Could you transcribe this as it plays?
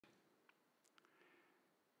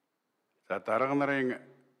Дарга нарын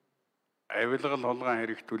авилгал холгаан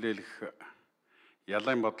хэрэг түлээлэх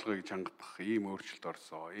ялын бодлогыг чангадах ийм өөрчлөлт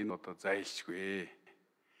орсон. Энэ одоо зайлшгүй.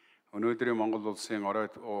 Өнөөдрийн Монгол улсын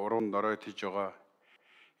уруунд оройтож байгаа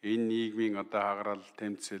энэ нийгмийн одоо хагарал,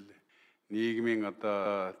 тэмцэл, нийгмийн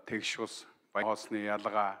одоо тэгш ус, баясны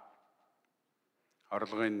ялгаа,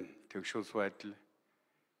 орлогын тэгш ус байдал,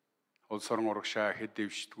 улс орон урагшаа хэд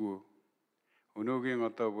дэвшдэггүй. Өнөөгийн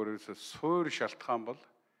одоо бүрээс суур шалтгаан бол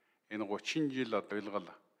энэ 30 жил одоо авилгал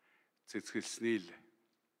цэгцлэсний л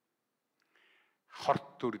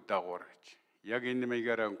хорт төр дагавар гэж. Яг энэ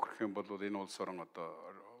маягаар өнгөрөх юм бол энэ улс орон одоо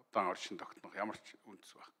удаан оршин тогтнох ямар ч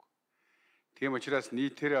үндэс байхгүй. Тийм учраас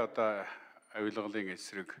нийтээрээ одоо авилгалын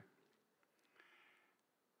эсрэг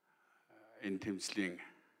энэ тэмцлийн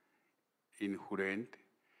энэ хүрээнд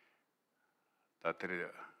одоо тэр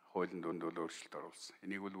хуулийн дунд бол өөрчлөлт оруулсан.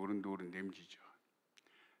 Энийг бол өрн дүүрэн дэмжиж байгаа.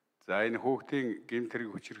 За энэ хүүхдийн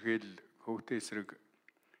гэмтрэг хүчирхийл, хүүхдийн эсрэг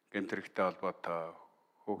гэмтрэгтэй холбоотой,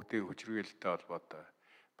 хүүхдийн хүчирхийлэлтэй холбоотой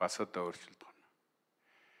бас одоо өөрчлөлт гарна.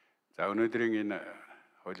 За өнөөдрийн энэ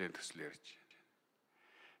хуулийн төсөл ярьж байна.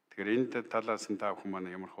 Тэгэхээр энэ талаас нь та бүхэн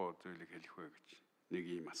маань ямар хөө зүйлийг хэлэх вэ гэж нэг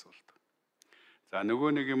ийм асуулт. За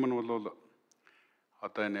нөгөө нэг юм нь бол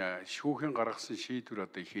одоо энэ шүүхийн гаргасан шийдвэр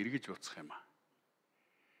одоо их эргэж уцах юм аа.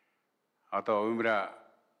 Одоо умира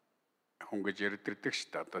хүн гэж ярьдэрдэг шүү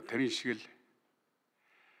дээ. Одоо тэрийн шиг л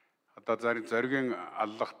одоо зоригийн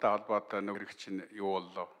аллагтай холбоотой нэг хэрэг чинь юу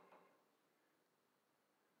боллоо?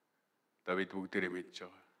 Одоо бид бүгдээрээ мэдж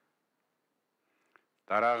байгаа.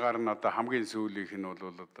 Дараагаар нь одоо хамгийн сүүлийнх нь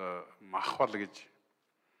бол одоо махвал гэж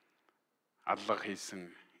аллага хийсэн,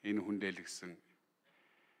 энэ хүндэлгсэн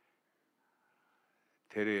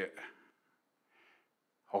тэр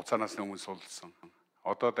хугацаанаас өмнө сулсан.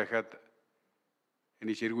 Одоо дахиад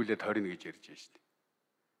энийг эргүүлээд 20 гэж ярьж байна шүү дээ.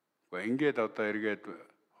 Гэхдээ ингээд одоо эргээд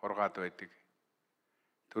хургаад байдаг.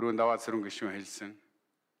 Түрүүн даваа цэрэн гишүүн хэлсэн.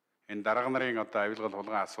 Энэ дарга нарын одоо авилгал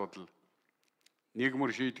хулгайн асуудал нэг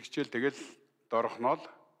мөр шийдэгчээл тэгэл дорхнол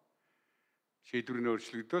шийдвэр нь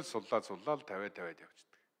өөрчлөгдөөл суллаад тавиад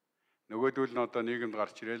явчихдаг. Нөгөөдөл нь одоо нийгэмд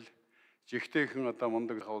гарч ирэл жигтэйхэн одоо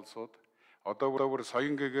мундаг хавлсууд одоо бүр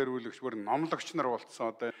соён гэгэрүүлэгч бүр номлогч нар болцсон.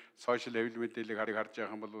 Одоо сошиал авил мэдээллийг харж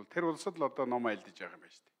байгаа юм бол тэр улсад л одоо ном айлдаж байгаа юм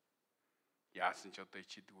байна шүү дээ. Яасан ч одоо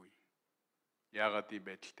ичидгүй. Яагаад ийм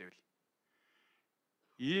байдалтай вэ?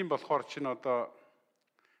 Ийм болохоор чинь одоо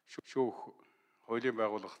шүүх хуулийн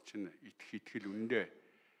байгууллага чинь итгэл үнэндээ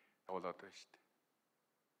явуулаад байна шүү дээ.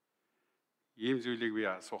 Ийм зүйлийг би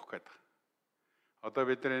асуух гээд байна. Одоо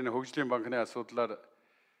бид нар энэ хөгжлийн банкны асуудлаар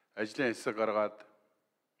ажлын хэсэг гаргаад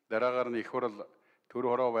дараагаар нь их хурал төр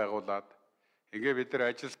хороо байгуулад ингээ бид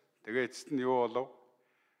нар ажил тэгээ эцэст нь юу болов?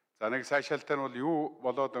 За нэг сайшаалтай нь бол юу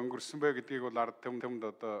болоод өнгөрсөн бэ гэдгийг бол ард түмэнд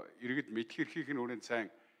одоо иргэд мэдэх эрхийг нь үнэнд сайн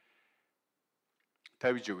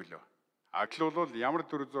тавьж өглөө. Агл бол ямар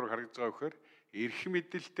дүр зураг харагдаж байгаа вэхээр эрх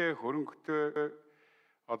мэдэлтэй хөрөнгөтэй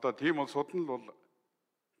одоо тийм улсууд нь бол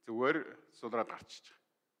зүгээр сулраад гарчиж байгаа.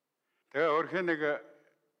 Тэгээ өөрхөн нэг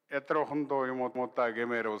ядруухан дуу юм уу да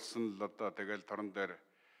гэмээр улсан л одоо тэгэл торон дээр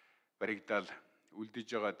баригдаал үлдэж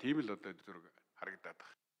байгаа тийм л одоо зүрх харагдаад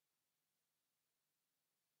байна.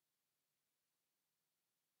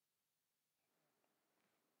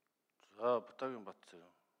 За Батагийн бат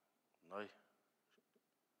зэрэг 80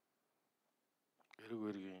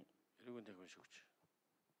 эрүүгийн техник шүүгч.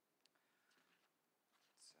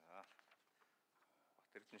 За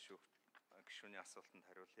Бат-Эрдэнэ шүүгч гишүүний асуултанд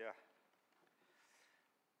хариулъя.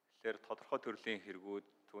 Тэгэхээр тодорхой төрлийн хэрэгүүд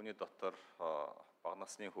түүний дотор бага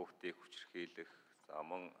насны хүүхдийг хүчирхийлэх, за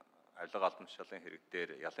мөн авилга албан хэрэг дээр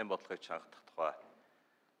ялын бодлогыг чангадах тухай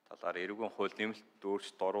талаар эрүүгийн хууль нэмэлт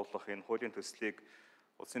өөрчлөлт оруулах энэ хуулийн төслийг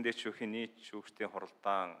улсын дэд шүүхийн нийт шүүгчдийн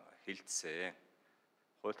хуралдаан хилцсэн.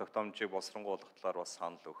 Хууль тогтоомжийг боловсронгуй болгох талаар бас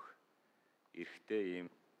санал өгөх эрхтэй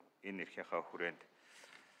энэ эрхийнхаа хүрээнд.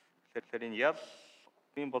 Тэгэхээр энэ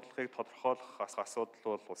ялын бодлогыг тодорхойлох асуудал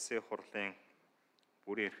бол улсын хурлын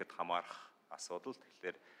бүрийн эрхэд хамаарах асуудал.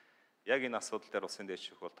 Тэгэхээр яг энэ асуудал дээр улсын дэд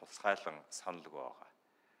шүүх бол тусгайлан санал өгөө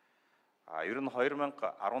байгаа. Ер нь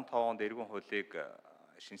 2015 онд эрүүгийн хуулийг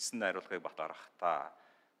шинжилсэн найруулгыг бат гаргахдаа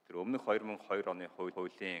тэр өмнөх 2002 оны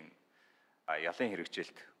хуулийн ялын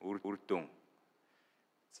хэрэгжилт үр дүн.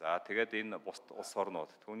 За тэгээд энэ бус улс орнууд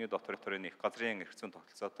түүний дотор энэ их газрын эрх зүйн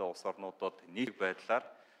тогтолцоотой улс орнуудад нийт байдлаар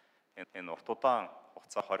энэ урт удаан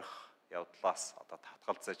хугацаа хорих явдлаас одоо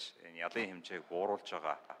татгалзаж энэ ялын хэмжээг бууруулж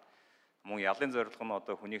байгаа. Мөн ялын зорилго нь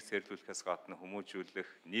одоо хүнийг цэрлүүлэхээс гадна хүмүүжүүлэх,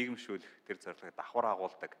 нийгэмшүүлэх тэр зорилгыг давхар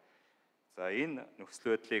агуулдаг. За энэ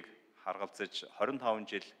нөхцөл байдлыг харгалзаж 25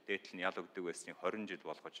 жил дээдлэн ял өгдөг байсныг 20 жил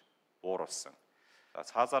болгож бууруулсан. За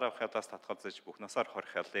цаазаар авах ялаас татгалзаж бүх насаар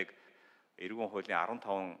хорих ялыг эрүүгийн хуулийн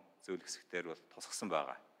 15 зүйл хэсгээр бол тусгасан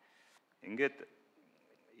байгаа. Ингээд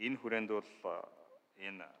энэ хүрээнд бол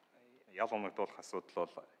энэ ял оногдуулах асуудал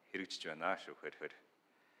бол хэрэгжиж байна шүү хэрэг.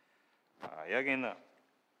 Яг энэ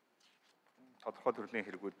тодорхой төрлийн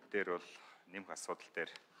хэрэгүүд дээр бол нэмэх асуудал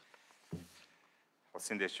дээр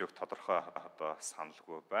улсын дэвшүүх тодорхой одоо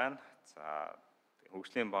саналгүй байна. За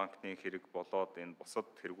хөгжлийн банкны хэрэг болоод энэ бусад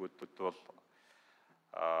хэрэгүүдүүд бол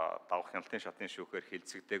давах хяналтын шатны шүүхээр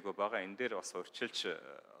хилцэгдээгүй байгаа. Энэ дээр бас урьдчилж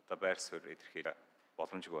одоо байр суурь илэрхийлэх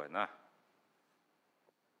боломжгүй байна.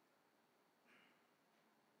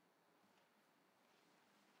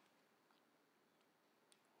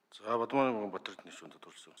 За Бадмарын Б.Бат-Эрдэнэ шүүнд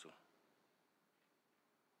төрүүлсэн юм.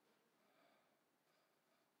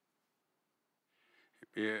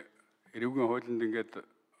 Би эрүүгийн хуулинд ингээд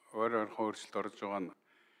өөр өөрчлөлт орж байгаа нь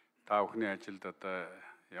та бүхний ажилд одоо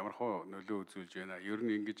ямар хөө нөлөө үзүүлж байна. Ер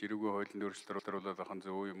нь ингэж эрүүгийн хуулинд өөрчлөлт оруулаад байгаа нь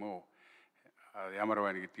зөв юм уу? Ямар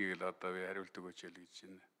байна гэдгийг л одоо би хариулт өгөөч гэж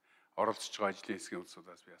энэ оролцож байгаа ажлын хэсгийн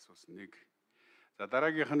улсуудаас би асуусан нэг. За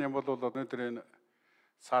дараагийнх нь юм бол өнөөдөр энэ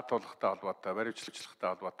саатуулахтай холбоотой, баримтчилгатай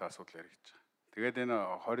холбоотой асуудал яригдж байгаа. Тэгээд энэ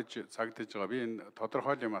хорж цагдаж байгаа. Би энэ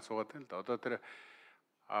тодорхой юм асуугаад байна л да. Одоо тэр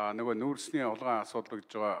нөгөө нүүрсний улгаан асуудал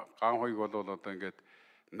гэж байгаа ган хоёг бол одоо ингээд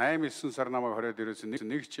 8-9 сар намайг хороод ирээс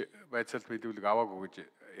нэг ч байцаалт мэдүүлэг аваагүй гэж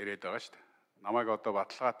яриад байгаа шүү дээ. Намайг одоо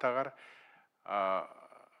баталгаатаагаар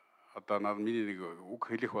одоо миний нэг үг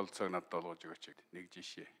хэлэх болцоог надад олгож өгөөч нэг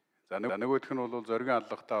жишээ. За нөгөөх нь бол зоргийн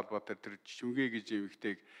аллагтай холбоотой тэр шүнгээ гэж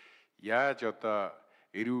эмэгтэйг яаж одоо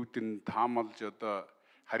эрүүдэн таамалж одоо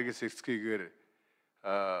харгас эрсгийгээр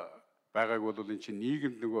байгааг бол энэ чинь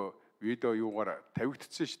нийгэмд нөгөө видео юугаар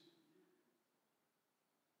тавигдсан шүү дээ.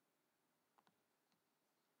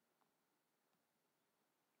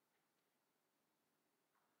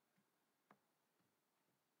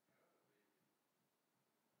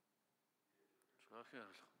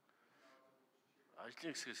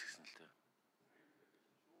 Ажлын хэсгээс гисэн л дээ.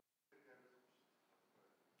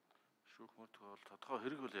 Шүүх мөрдгөө бол тодорхой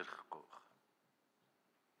хэрэг бол ярихгүй байна.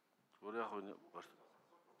 Зүгээр яг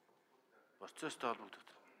процесстэй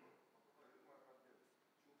холбогддог.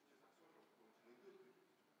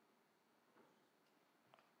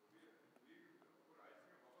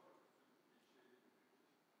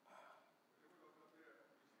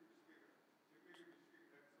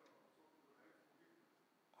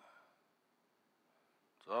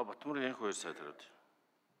 За Батмарын янх хоёр сайд хариуд.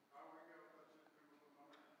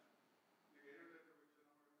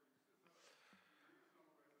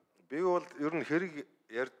 Би бол ер нь хэрэг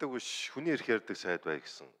ярьдаг биш хүний эрх ярьдаг сайд бай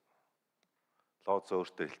гэсэн лооцоо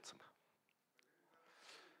өөртөө хэлсэн байна.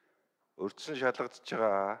 Өрдсөн шалгагдж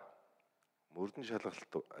байгаа мөрдөн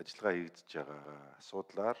шалгалт ажиллагаа хийгдэж байгаа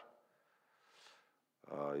асуудлаар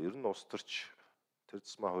ер нь улс төрч тэр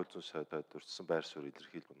тусмаа хууль зүйн сайдад өрдсөн байр суурь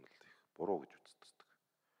илэрхийлэх нь их буруу гэж үздэг.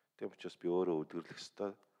 Тийм учраас би өөрөө өдгөрлөх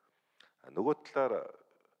ёстой. Нөгөө талаар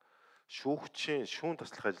шүүгчийн шүүн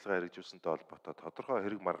таслах ажиллагаа хэрэгжүүлсэнтэй холбоотой тодорхой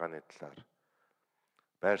хэрэг маргааны талаар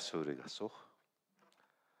байр суурийг асуух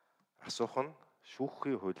нь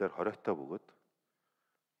шүүхийн хуулиар хориотой бөгөөд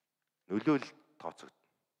нөлөөлөлт тооцогдно.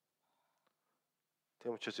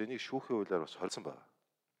 Тийм учраас энийг шүүхийн хуулиар бас хоригдсан байна.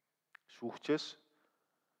 Шүүгчээс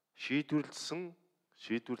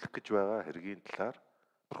шийдвэрлэх гэж байгаа хэргийн талаар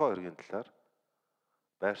тодорхой хэргийн талаар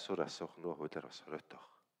байр суурь асуух нөгөө хуулиар бас хориотой байна.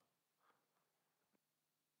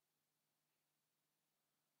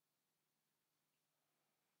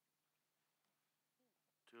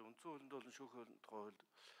 Тэгээ үндсэн хуулинд бол шүүхийн тухай хууль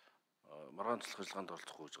маргаан цэцлэх ажиллагаанд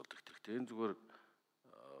оролцохгүй гэж боддог. Гэхдээ энэ зүгээр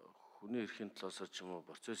хүний эрхийн талаас ч юм уу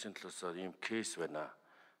процессын талаас ийм кейс байна.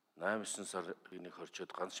 8-9 сарын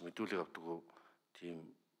хорчоод ганц мэдүүлэг авдаг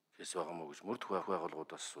тийм кейс байгаа мó гэж мөрд хуваах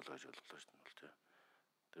байгууллагуудаас асуулаа гэж боллоо шүү дээ.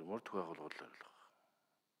 Тэр мөрд хуваах байгууллага хариулах.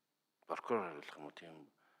 Прокурор хариулах юм уу тийм.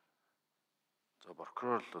 За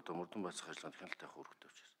прокурор л одоо мөрдөн байцах ажиллагаанд хяналттай хөрөгтэй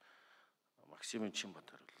учраас. Максимын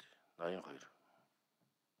Чинбат хариулъя. 82.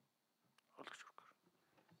 Олгож өгөх.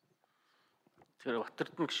 Тэр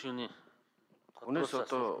Бат-Эрдэнэ гишүүний Хүнээс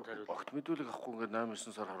одоо огт мэдүүлэг авахгүй ингээд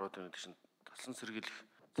 8-9 сар хараад байна гэдэг чинь талсан сэргийлэх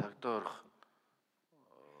цагдаа орох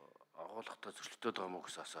агуулгатай зөрчилдөд байгаа мó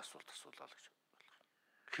гэсэн асуулт асуулаа л гэж байна.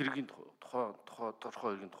 Хэргийн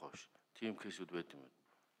тодорхой хэргийн тухай биш. Тим кейсүүд байд юм байна.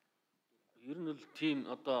 ер нь л тийм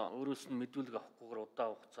одоо өөрөөс нь мэдүүлэг авахгүйгээр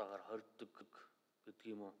удаан хугацаагаар хордог гэдэг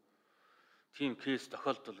юм уу? Тийм кейс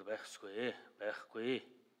тохиолдол байхгүй.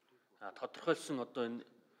 Тодорхойлсон одоо энэ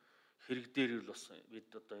хэрэг дээр л бас бид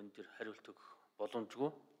одоо энэ дээр хариулт өгөх боломжгүй.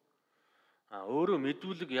 Өөрөө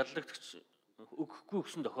мэдүүлэг яллагдагч өгөхгүй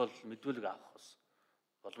гэсэн тохиолдолд мэдүүлэг авах бас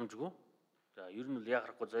боломжгүй. За ер нь л яг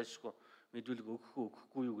харахгүй зайлшгүй мэдүүлэг өгөх үү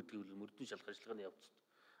өгөхгүй юу гэдгийг л мөрдөн шалгах ажиллагааны явцад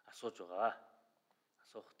асууж байгаа.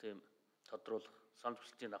 Асуух тийм тодруулах, санал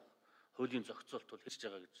хүсэлтийг авах хуулийн зохицуулт бол хийж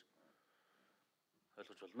байгаа гэж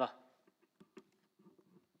ойлгож байна.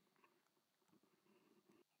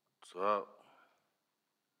 За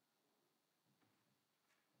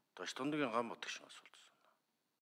Даш Тонгийн гам бодох шиг асуулт.